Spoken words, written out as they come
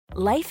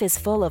Life is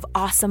full of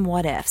awesome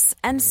what-ifs,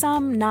 and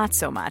some not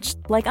so much,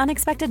 like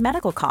unexpected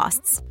medical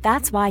costs.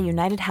 That's why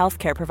United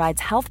Healthcare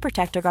provides Health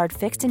Protector Guard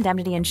fixed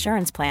indemnity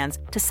insurance plans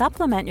to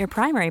supplement your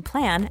primary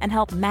plan and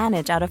help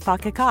manage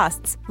out-of-pocket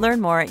costs.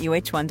 Learn more at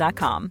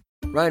UH1.com.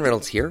 Ryan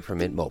Reynolds here from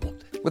Mint Mobile.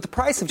 With the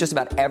price of just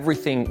about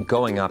everything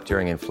going up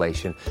during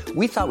inflation,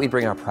 we thought we'd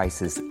bring our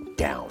prices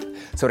down.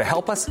 So to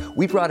help us,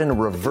 we brought in a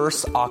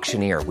reverse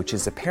auctioneer, which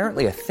is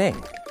apparently a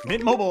thing.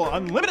 Mint Mobile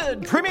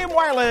Unlimited Premium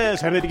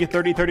Wireless. How to get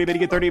 30, 30, bit to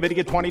get 30, bit to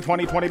get 20,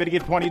 20, 20, bit to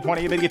get 20,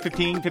 20, bit to get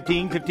 15,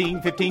 15,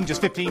 15, 15,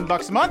 just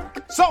 $15 a month?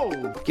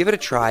 Sold! Give it a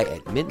try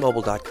at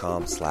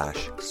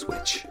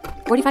mintmobile.com/switch.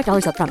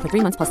 $45 up front for 3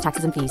 months plus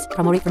taxes and fees.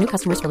 Promo rate for new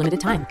customers for limited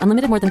time.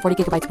 Unlimited more than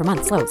 40 gigabytes per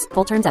month. Slows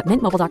full terms at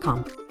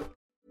mintmobile.com.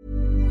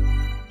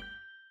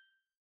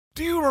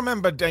 Do you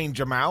remember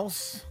Danger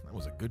Mouse? That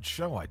was a good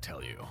show, I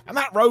tell you. And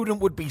that rodent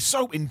would be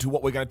so into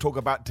what we're going to talk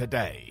about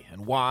today.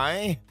 And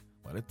why?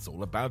 Well, it's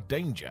all about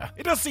danger.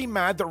 It does seem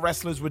mad that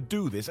wrestlers would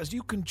do this, as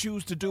you can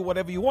choose to do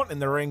whatever you want in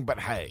the ring,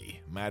 but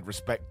hey, mad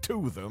respect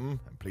to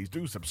them, and please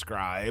do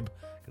subscribe,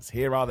 because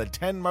here are the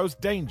 10 most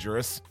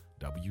dangerous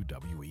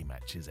WWE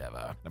matches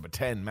ever. Number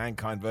 10,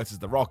 Mankind vs.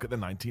 The Rock at the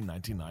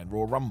 1999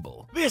 Royal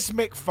Rumble. This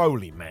Mick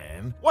Foley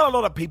man, while a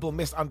lot of people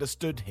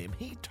misunderstood him,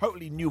 he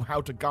totally knew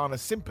how to garner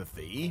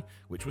sympathy,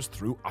 which was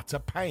through utter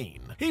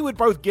pain. He would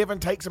both give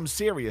and take some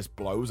serious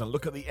blows, and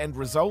look at the end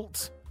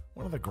result.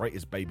 One of the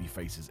greatest baby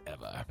faces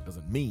ever. It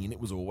doesn't mean it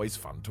was always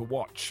fun to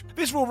watch.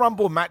 This Royal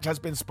Rumble match has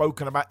been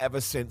spoken about ever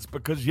since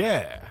because,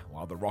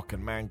 while The Rock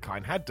and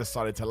Mankind had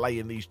decided to lay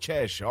in these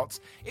chair shots,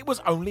 it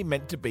was only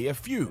meant to be a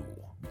few.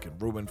 We can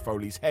ruin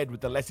Foley's head with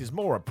the less is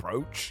more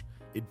approach.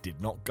 It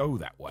did not go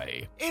that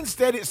way.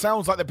 Instead, it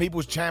sounds like the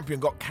People's Champion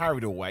got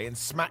carried away and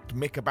smacked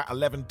Mick about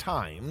 11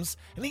 times,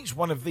 and each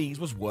one of these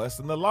was worse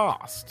than the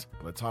last.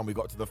 By the time we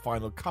got to the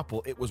final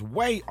couple, it was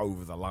way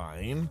over the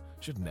line.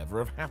 Should never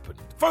have happened.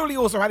 Foley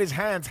also had his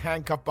hands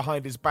handcuffed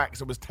behind his back,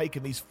 so was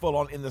taking these full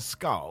on in the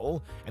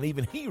skull, and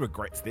even he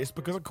regrets this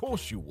because of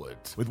course you would.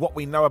 With what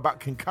we know about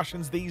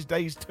concussions these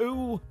days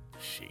too,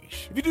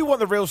 sheesh. If you do want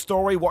the real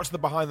story, watch the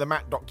Behind the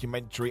Mat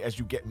documentary as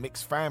you get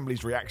Mick's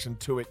family's reaction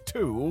to it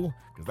too,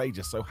 because they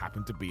just so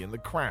happen to be in the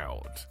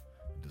crowd.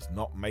 It does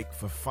not make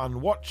for fun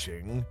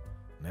watching.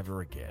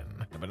 Never again.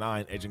 Number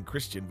 9, Edge and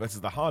Christian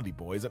versus the Hardy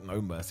Boys at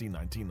No Mercy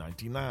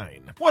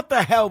 1999. What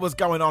the hell was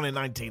going on in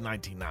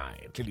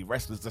 1999? Clearly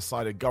wrestlers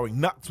decided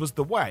going nuts was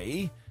the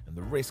way, and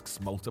the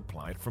risks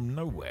multiplied from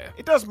nowhere.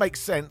 It does make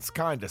sense,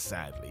 kinda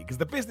sadly, because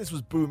the business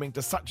was booming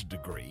to such a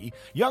degree,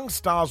 young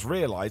stars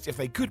realized if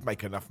they could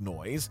make enough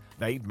noise,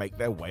 they'd make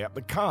their way up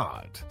the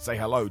card. Say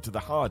hello to the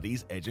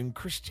Hardys, Edge and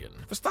Christian.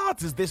 For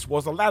starters, this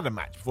was a ladder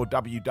match before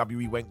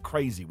WWE went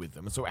crazy with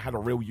them, so it had a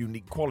real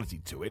unique quality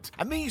to it,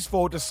 and these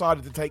four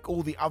decided to take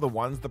all the other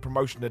ones the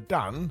promotion had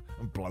done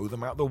and blow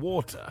them out the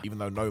water. Even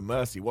though No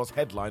Mercy was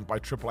headlined by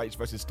Triple H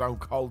versus Stone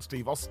Cold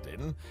Steve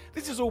Austin,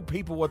 this is all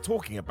people were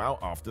talking about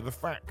after the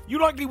fact. You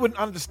likely wouldn't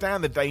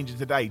understand the danger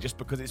today just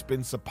because it's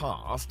been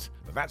surpassed,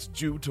 but that's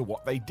due to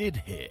what they did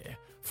here.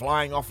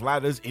 Flying off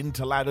ladders,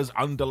 into ladders,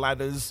 under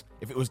ladders.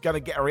 If it was going to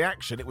get a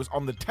reaction, it was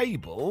on the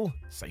table.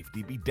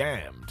 Safety be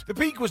damned. The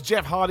peak was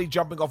Jeff Hardy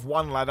jumping off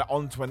one ladder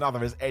onto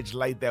another as Edge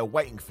laid there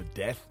waiting for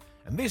death,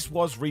 and this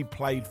was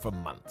replayed for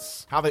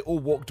months. How they all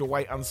walked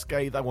away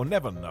unscathed, I will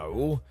never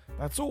know.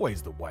 That's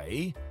always the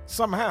way.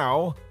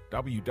 Somehow,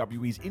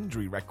 WWE's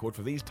injury record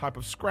for these type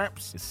of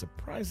scraps is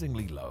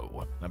surprisingly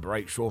low. Number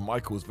 8, Shawn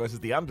Michaels versus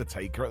The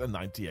Undertaker at the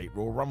 98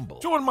 Royal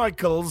Rumble. Shawn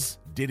Michaels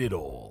did it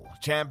all.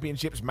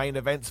 Championships, main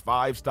events,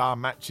 5-star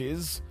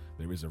matches.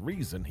 There is a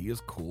reason he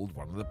is called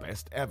one of the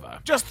best ever.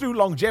 Just through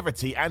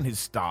longevity and his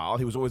style,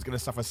 he was always going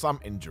to suffer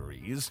some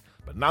injuries,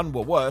 but none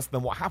were worse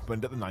than what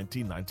happened at the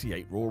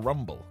 1998 Royal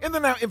Rumble. In the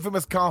now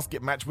infamous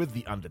casket match with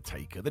The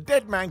Undertaker, the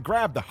dead man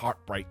grabbed the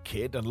Heartbreak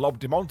Kid and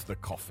lobbed him onto the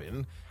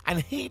coffin,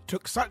 and he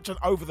took such an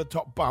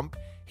over-the-top bump,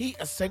 he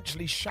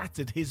essentially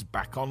shattered his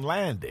back on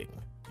landing.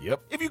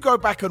 Yep. If you go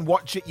back and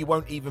watch it, you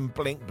won't even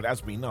blink, but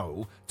as we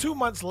know, 2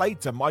 months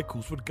later,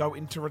 Michaels would go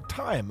into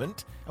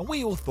retirement, and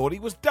we all thought he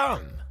was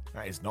done.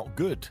 That is not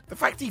good. The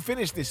fact he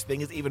finished this thing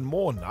is even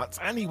more nuts,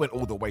 and he went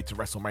all the way to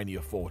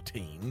WrestleMania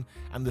 14,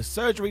 and the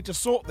surgery to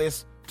sort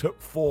this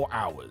took 4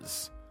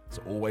 hours.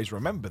 So always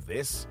remember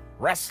this,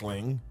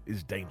 wrestling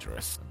is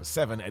dangerous. Number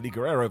 7, Eddie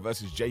Guerrero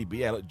versus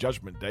JBL at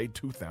Judgment Day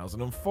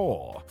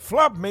 2004.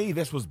 Flub me,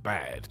 this was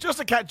bad. Just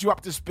to catch you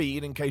up to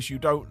speed in case you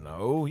don't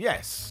know,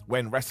 yes,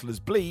 when wrestlers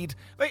bleed,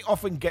 they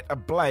often get a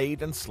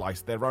blade and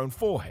slice their own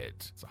forehead.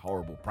 It's a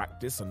horrible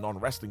practice, and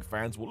non-wrestling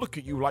fans will look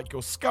at you like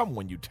you're scum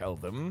when you tell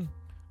them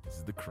this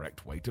is the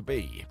correct way to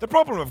be. The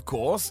problem, of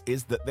course,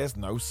 is that there's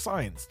no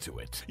science to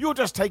it. You're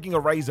just taking a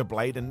razor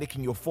blade and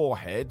nicking your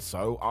forehead,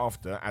 so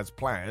after, as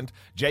planned,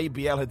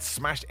 JBL had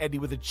smashed Eddie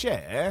with a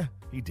chair,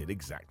 he did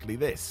exactly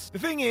this. The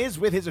thing is,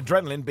 with his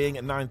adrenaline being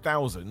at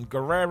 9,000,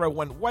 Guerrero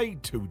went way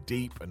too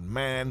deep, and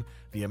man,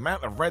 the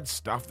amount of red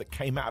stuff that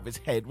came out of his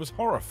head was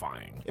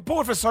horrifying. It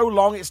poured for so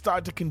long it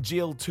started to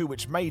congeal too,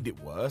 which made it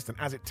worse, and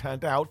as it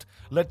turned out,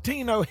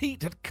 Latino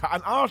heat had cut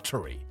an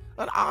artery.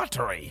 An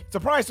artery.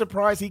 Surprise,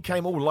 surprise, he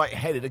came all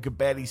lightheaded and could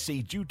barely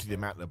see due to the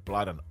amount of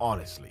blood, and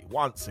honestly,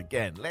 once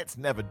again, let's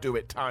never do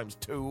it times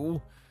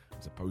 2. I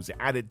suppose it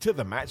added to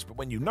the match, but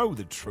when you know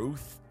the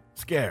truth,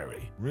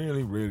 scary.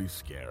 Really, really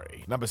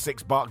scary. Number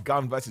 6, Bart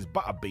Gunn versus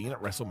Butterbean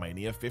at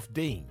WrestleMania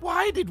 15.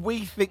 Why did we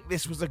think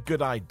this was a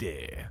good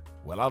idea?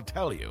 Well, I'll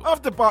tell you.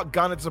 After Bart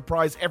Gunn had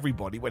surprised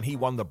everybody when he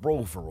won the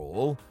Brawl for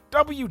All,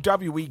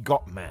 WWE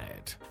got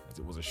mad. As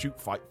it was a shoot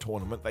fight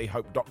tournament, they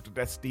hoped Dr.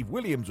 Death Steve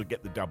Williams would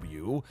get the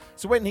W,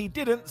 so when he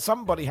didn't,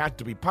 somebody had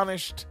to be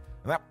punished,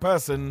 and that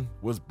person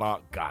was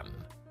Bart Gunn.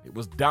 It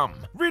was dumb.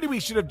 Really, we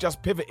should have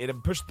just pivoted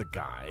and pushed the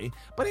guy,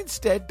 but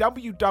instead,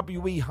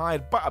 WWE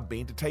hired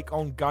Butterbean to take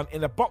on Gunn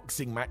in a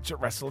boxing match at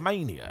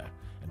WrestleMania.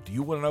 And do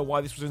you want to know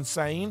why this was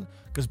insane?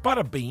 Because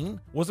Butterbean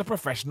was a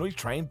professionally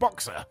trained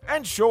boxer.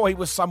 And sure, he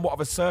was somewhat of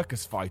a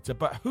circus fighter,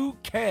 but who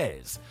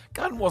cares?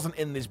 Gunn wasn't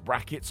in this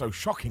bracket, so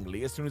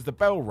shockingly, as soon as the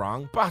bell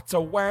rung,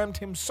 Butter whammed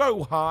him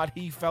so hard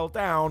he fell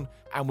down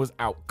and was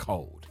out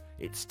cold.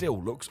 It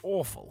still looks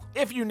awful.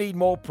 If you need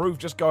more proof,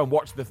 just go and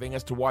watch the thing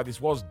as to why this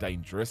was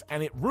dangerous,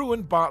 and it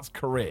ruined Bart's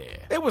career.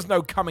 There was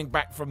no coming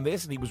back from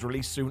this, and he was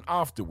released soon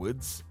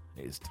afterwards.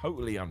 It is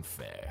totally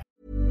unfair.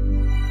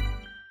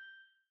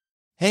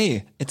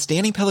 Hey, it's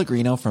Danny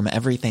Pellegrino from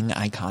Everything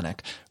Iconic.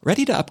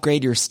 Ready to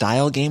upgrade your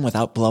style game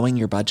without blowing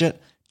your budget?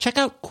 Check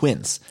out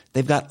Quince.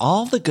 They've got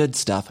all the good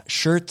stuff,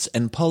 shirts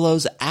and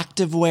polos,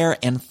 activewear,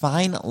 and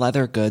fine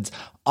leather goods,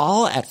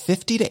 all at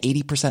 50 to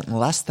 80%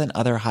 less than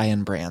other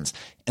high-end brands.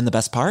 And the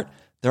best part?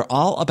 They're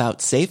all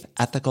about safe,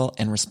 ethical,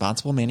 and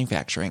responsible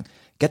manufacturing.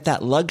 Get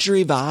that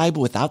luxury vibe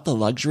without the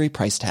luxury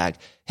price tag.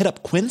 Hit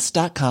up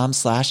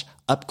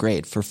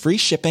quince.com/upgrade for free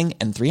shipping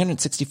and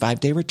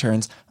 365-day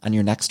returns on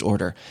your next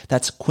order.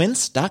 That's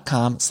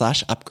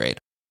quince.com/upgrade.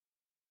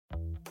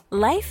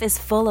 Life is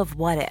full of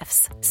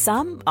what-ifs.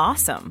 Some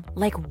awesome,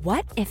 like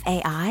what if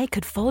AI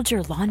could fold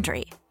your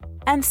laundry?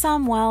 And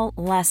some, well,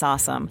 less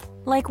awesome,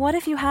 like what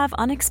if you have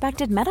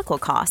unexpected medical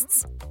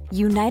costs?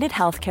 United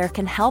Healthcare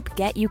can help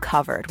get you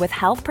covered with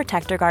Health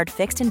Protector Guard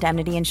fixed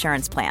indemnity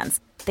insurance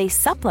plans. They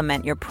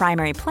supplement your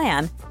primary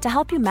plan to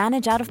help you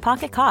manage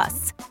out-of-pocket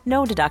costs.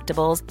 No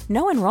deductibles,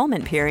 no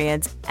enrollment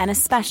periods, and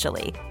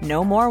especially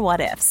no more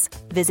what-ifs.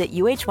 Visit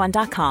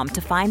uh1.com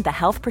to find the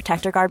Health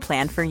Protector Guard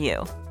plan for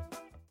you.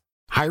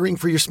 Hiring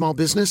for your small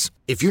business?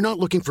 If you're not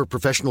looking for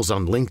professionals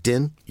on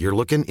LinkedIn, you're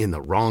looking in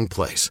the wrong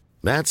place.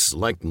 That's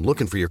like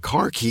looking for your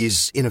car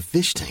keys in a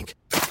fish tank.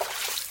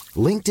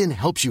 LinkedIn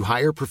helps you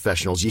hire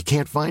professionals you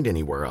can't find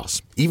anywhere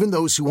else, even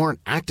those who aren't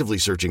actively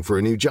searching for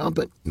a new job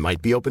but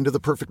might be open to the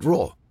perfect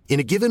role. In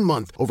a given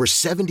month, over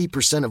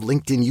 70% of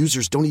LinkedIn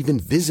users don't even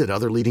visit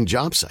other leading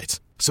job sites.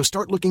 So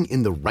start looking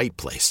in the right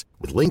place.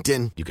 With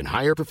LinkedIn, you can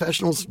hire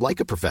professionals like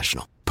a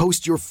professional.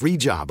 Post your free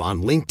job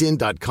on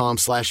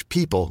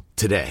linkedin.com/people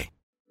today.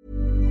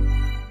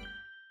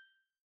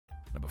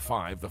 Number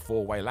 5, the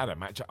 4-way ladder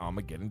match at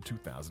Armageddon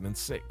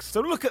 2006. So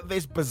look at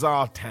this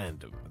bizarre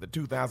tandem. At the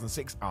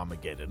 2006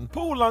 Armageddon,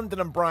 Paul London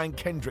and Brian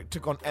Kendrick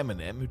took on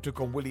Eminem, who took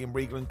on William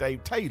Regal and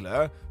Dave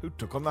Taylor, who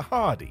took on the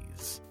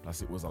Hardys.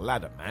 Plus it was a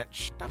ladder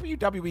match.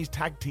 WWE's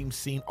tag team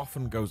scene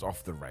often goes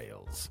off the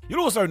rails.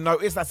 You'll also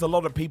notice that's a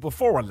lot of people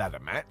for a ladder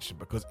match.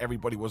 Because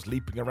everybody was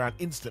leaping around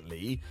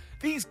instantly,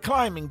 these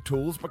climbing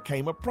tools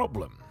became a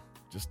problem.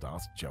 Just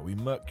ask Joey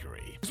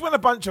Mercury. Because when a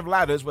bunch of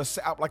ladders were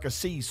set up like a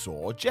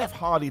seesaw, Jeff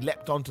Hardy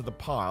leapt onto the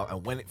pile,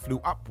 and when it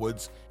flew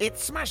upwards, it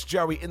smashed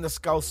Joey in the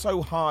skull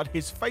so hard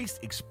his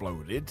face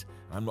exploded.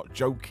 I'm not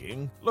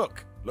joking.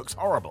 Looks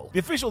horrible.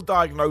 The official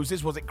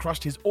diagnosis was it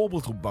crushed his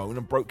orbital bone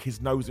and broke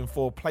his nose in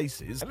 4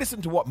 places. And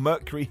listen to what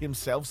Mercury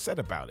himself said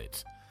about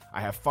it. I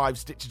have 5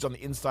 stitches on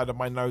the inside of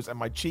my nose and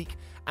my cheek,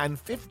 and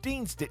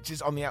 15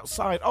 stitches on the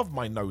outside of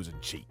my nose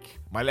and cheek.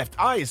 My left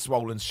eye is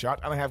swollen shut,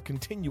 and I have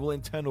continual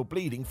internal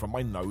bleeding from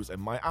my nose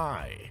and my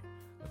eye.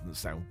 Doesn't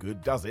sound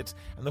good, does it?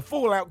 And the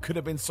fallout could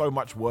have been so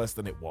much worse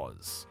than it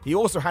was. He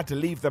also had to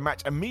leave the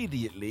match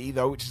immediately,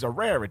 though, which is a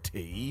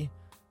rarity.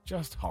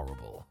 Just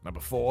horrible. Number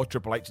 4,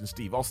 Triple H and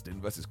Steve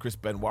Austin versus Chris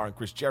Benoit and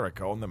Chris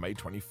Jericho on the May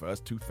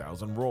 21st,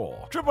 2000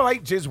 Raw. Triple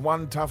H is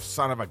one tough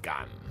son of a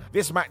gun.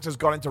 This match has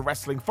gone into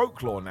wrestling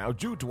folklore now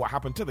due to what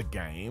happened to the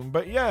game,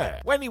 but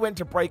yeah. When he went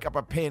to break up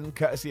a pin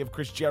courtesy of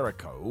Chris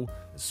Jericho,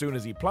 as soon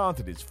as he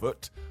planted his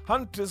foot,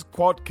 Hunter's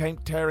quad came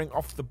tearing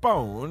off the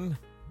bone.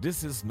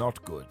 This is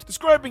not good.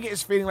 Describing it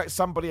as feeling like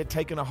somebody had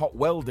taken a hot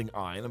welding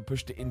iron and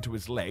pushed it into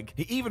his leg.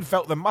 He even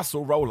felt the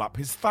muscle roll up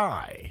his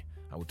thigh.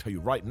 I will tell you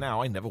right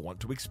now, I never want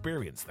to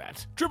experience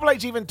that. Triple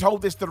H even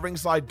told this to the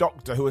ringside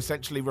doctor, who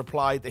essentially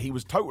replied that he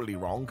was totally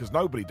wrong because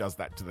nobody does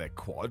that to their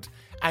quad,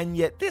 and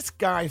yet this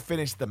guy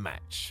finished the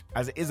match.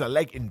 As it is a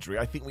leg injury,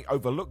 I think we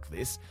overlook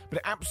this, but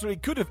it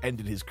absolutely could have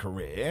ended his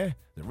career.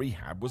 The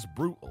rehab was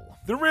brutal.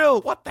 The real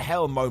what the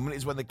hell moment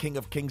is when the King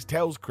of Kings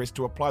tells Chris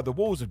to apply the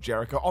walls of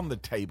Jericho on the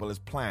table as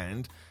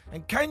planned,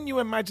 and can you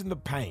imagine the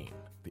pain?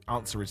 The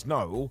answer is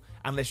no.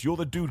 Unless you're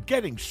the dude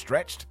getting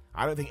stretched,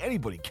 I don't think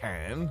anybody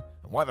can.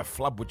 Why the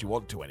flub would you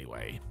want to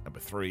anyway? Number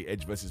 3,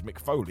 Edge vs. Mick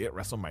Foley at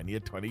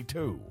WrestleMania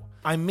 22.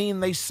 I mean,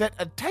 they set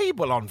a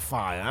table on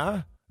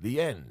fire. The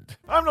end.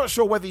 I'm not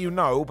sure whether you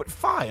know, but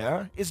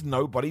fire is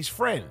nobody's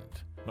friend.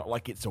 Not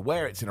like it's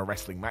aware it's in a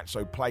wrestling match,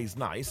 so plays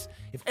nice.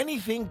 If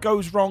anything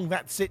goes wrong,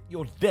 that's it,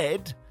 you're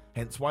dead.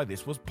 Hence why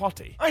this was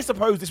potty. I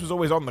suppose this was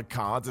always on the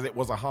cards, as it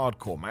was a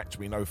hardcore match.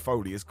 We know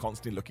Foley is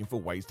constantly looking for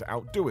ways to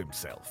outdo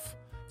himself.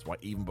 That's why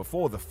even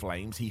before the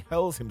Flames, he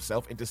hurls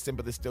himself into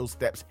Simba the Steel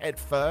Steps head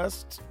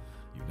first.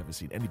 You've never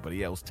seen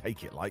anybody else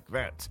take it like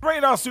that.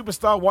 Radar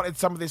Superstar wanted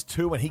some of this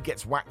too when he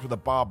gets whacked with a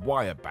barbed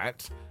wire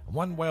bat. And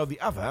one way or the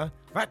other,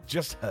 that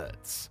just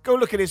hurts. Go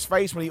look at his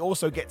face when he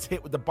also gets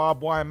hit with the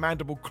barbed wire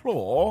mandible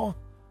claw.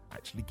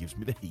 Actually gives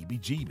me the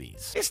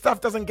heebie-jeebies. This stuff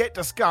doesn't get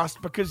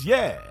discussed because,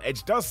 yeah,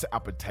 Edge does set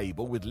up a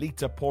table with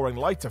Lita pouring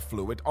lighter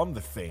fluid on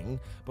the thing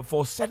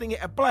before setting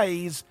it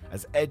ablaze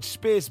as Edge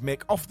spears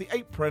Mick off the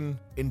apron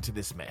into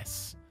this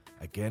mess.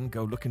 Again,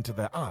 go look into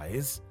their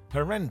eyes.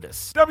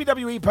 Horrendous.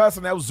 WWE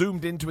personnel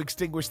zoomed in to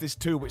extinguish this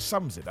too, which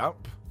sums it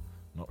up.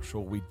 Not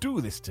sure we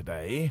do this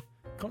today.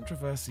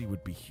 Controversy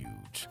would be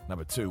huge.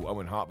 Number 2,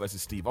 Owen Hart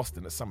versus Steve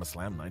Austin at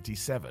SummerSlam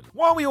 97.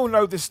 While we all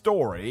know this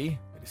story,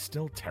 it is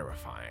still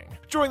terrifying.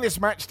 During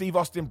this match, Steve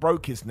Austin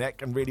broke his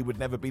neck and really would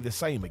never be the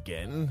same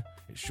again.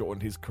 It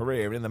shortened his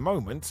career and in the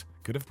moment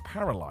could have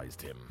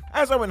paralyzed him.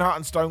 As Owen Hart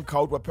and Stone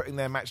Cold were putting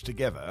their match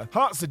together,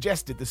 Hart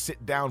suggested the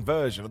sit-down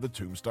version of the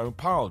Tombstone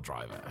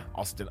Piledriver.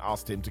 Austin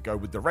asked him to go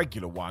with the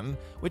regular one,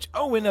 which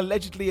Owen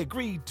allegedly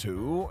agreed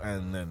to,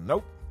 and then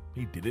nope.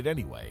 He did it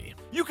anyway.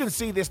 You can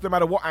see this no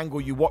matter what angle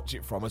you watch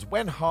it from, as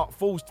when Hart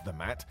falls to the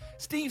mat,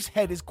 Steve's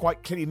head is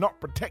quite clearly not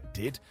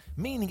protected,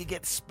 meaning it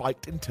gets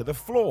spiked into the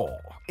floor.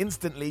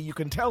 Instantly, you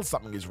can tell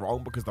something is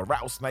wrong because the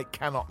rattlesnake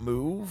cannot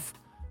move.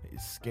 It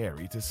is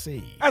scary to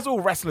see. As all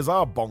wrestlers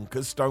are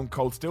bonkers, Stone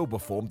Cold still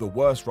performed the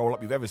worst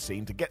roll-up you've ever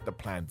seen to get the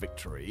planned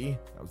victory.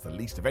 That was the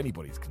least of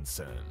anybody's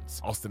concerns.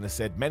 Austin has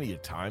said many a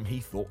time he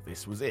thought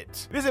this was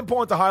it. It is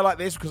important to highlight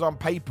this because on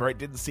paper it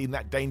didn't seem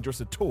that dangerous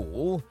at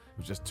all. It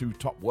was just two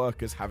top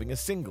workers having a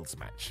singles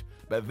match.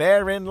 But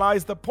therein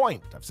lies the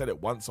point. I've said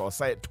it once, so I'll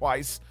say it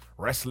twice.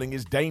 Wrestling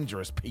is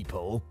dangerous,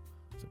 people.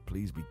 So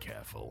please be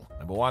careful.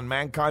 Number 1,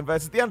 Mankind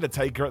versus The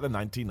Undertaker at the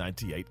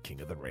 1998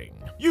 King of the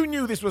Ring. You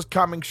knew this was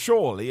coming,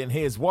 surely, and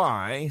here's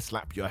why.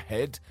 Slap your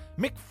head.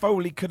 Mick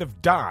Foley could have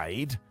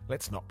died.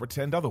 Let's not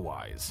pretend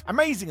otherwise.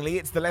 Amazingly,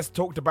 it's the less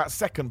talked about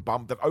second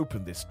bump that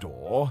opened this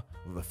door,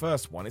 although the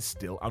first one is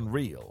still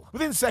unreal.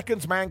 Within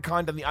seconds,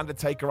 Mankind and The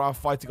Undertaker are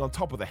fighting on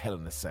top of the Hell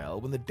in a Cell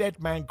when the dead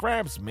man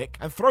grabs Mick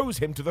and throws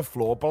him to the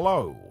floor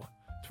below.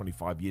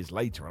 25 years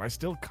later, and I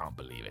still can't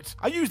believe it.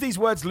 I use these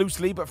words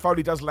loosely, but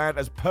Foley does land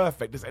as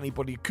perfect as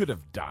anybody could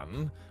have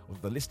done,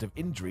 although the list of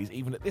injuries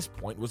even at this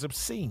point was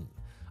obscene.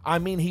 I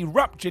mean, he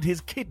ruptured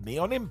his kidney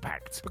on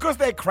impact. Because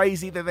they're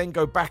crazy, they then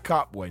go back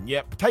up when,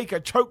 yep,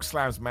 Taker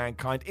chokeslams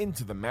Mankind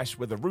into the mesh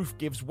where the roof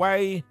gives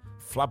way.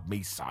 Flub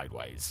me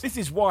sideways. This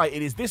is why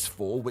it is this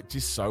fall which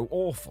is so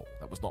awful.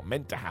 That was not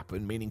meant to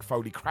happen, meaning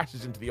Foley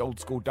crashes into the old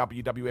school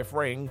WWF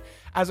ring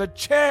as a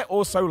chair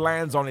also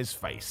lands on his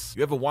face.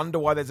 You ever wonder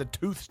why there's a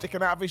tooth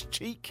sticking out of his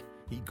cheek?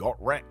 He got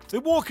wrecked.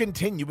 The war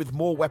continued with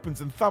more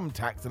weapons and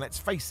thumbtacks, and let's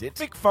face it,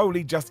 Mick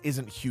Foley just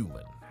isn't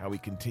human. How he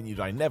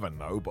continued I never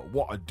know, but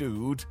what a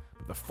dude.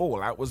 But the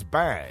fallout was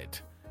bad.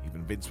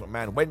 Even Vince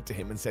McMahon went to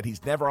him and said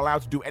he's never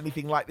allowed to do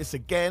anything like this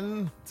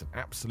again. It's an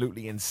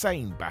absolutely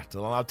insane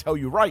battle, and I'll tell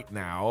you right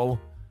now,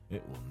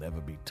 it will never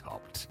be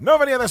topped. Know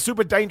of any other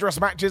super dangerous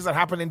matches that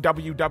happen in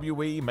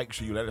WWE? Make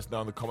sure you let us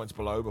know in the comments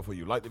below before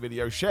you like the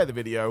video, share the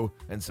video,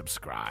 and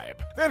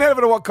subscribe. Then head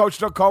over to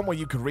WhatCulture.com where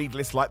you can read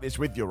lists like this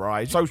with your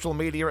eyes. Social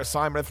media at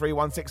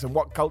Simon316 and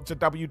What Culture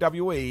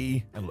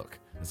WWE. And look,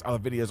 there's other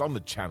videos on the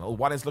channel.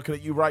 One is looking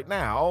at you right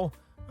now.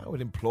 I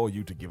would implore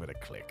you to give it a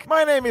click.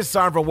 My name is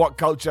Simon from What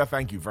Culture.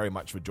 Thank you very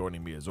much for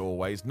joining me as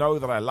always. Know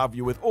that I love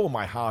you with all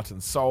my heart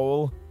and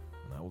soul.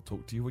 And I will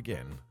talk to you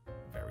again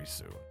very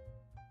soon.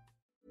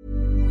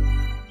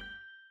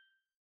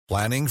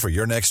 Planning for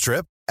your next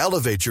trip?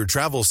 Elevate your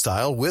travel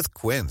style with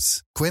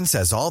Quince. Quince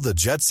has all the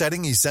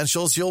jet-setting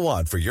essentials you'll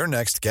want for your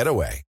next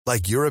getaway,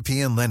 like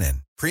European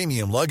linen,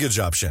 premium luggage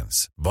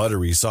options,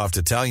 buttery soft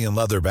Italian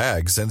leather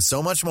bags, and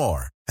so much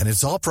more. And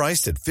it's all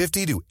priced at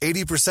 50 to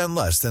 80%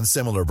 less than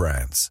similar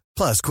brands.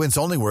 Plus, Quince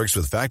only works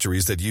with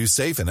factories that use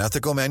safe and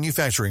ethical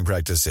manufacturing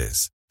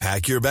practices.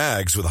 Pack your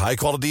bags with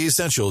high-quality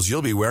essentials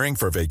you'll be wearing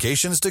for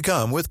vacations to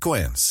come with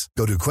Quince.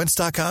 Go to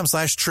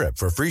quince.com/trip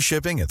for free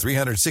shipping and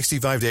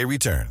 365-day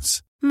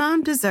returns.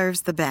 Mom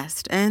deserves the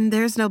best, and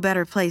there's no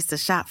better place to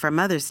shop for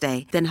Mother's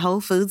Day than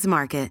Whole Foods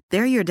Market.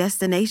 They're your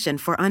destination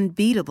for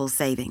unbeatable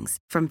savings,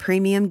 from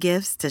premium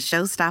gifts to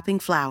show-stopping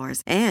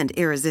flowers and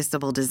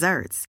irresistible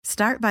desserts.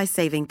 Start by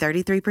saving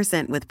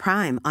 33% with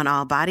Prime on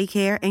all body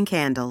care and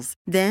candles.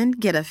 Then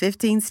get a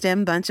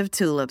 15-stem bunch of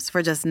tulips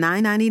for just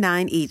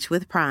 $9.99 each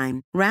with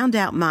Prime. Round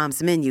out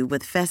Mom's menu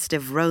with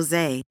festive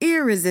rosé,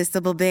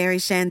 irresistible berry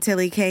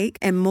chantilly cake,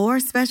 and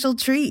more special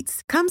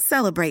treats. Come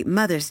celebrate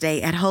Mother's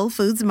Day at Whole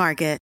Foods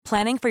Market.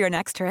 Planning for your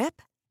next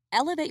trip?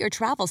 Elevate your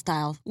travel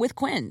style with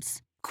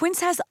Quince. Quince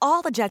has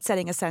all the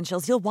jet-setting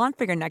essentials you'll want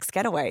for your next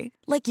getaway,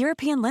 like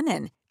European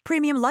linen,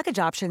 premium luggage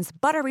options,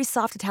 buttery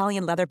soft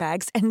Italian leather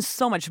bags, and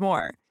so much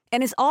more.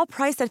 And is all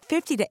priced at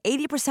 50 to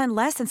 80%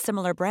 less than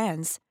similar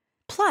brands.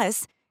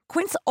 Plus,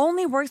 Quince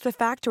only works with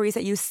factories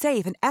that use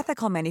safe and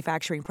ethical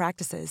manufacturing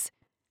practices.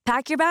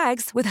 Pack your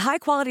bags with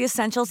high-quality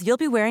essentials you'll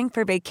be wearing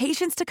for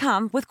vacations to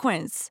come with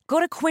Quince. Go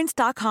to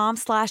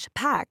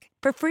quince.com/pack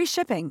for free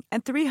shipping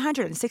and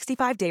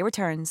 365-day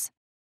returns.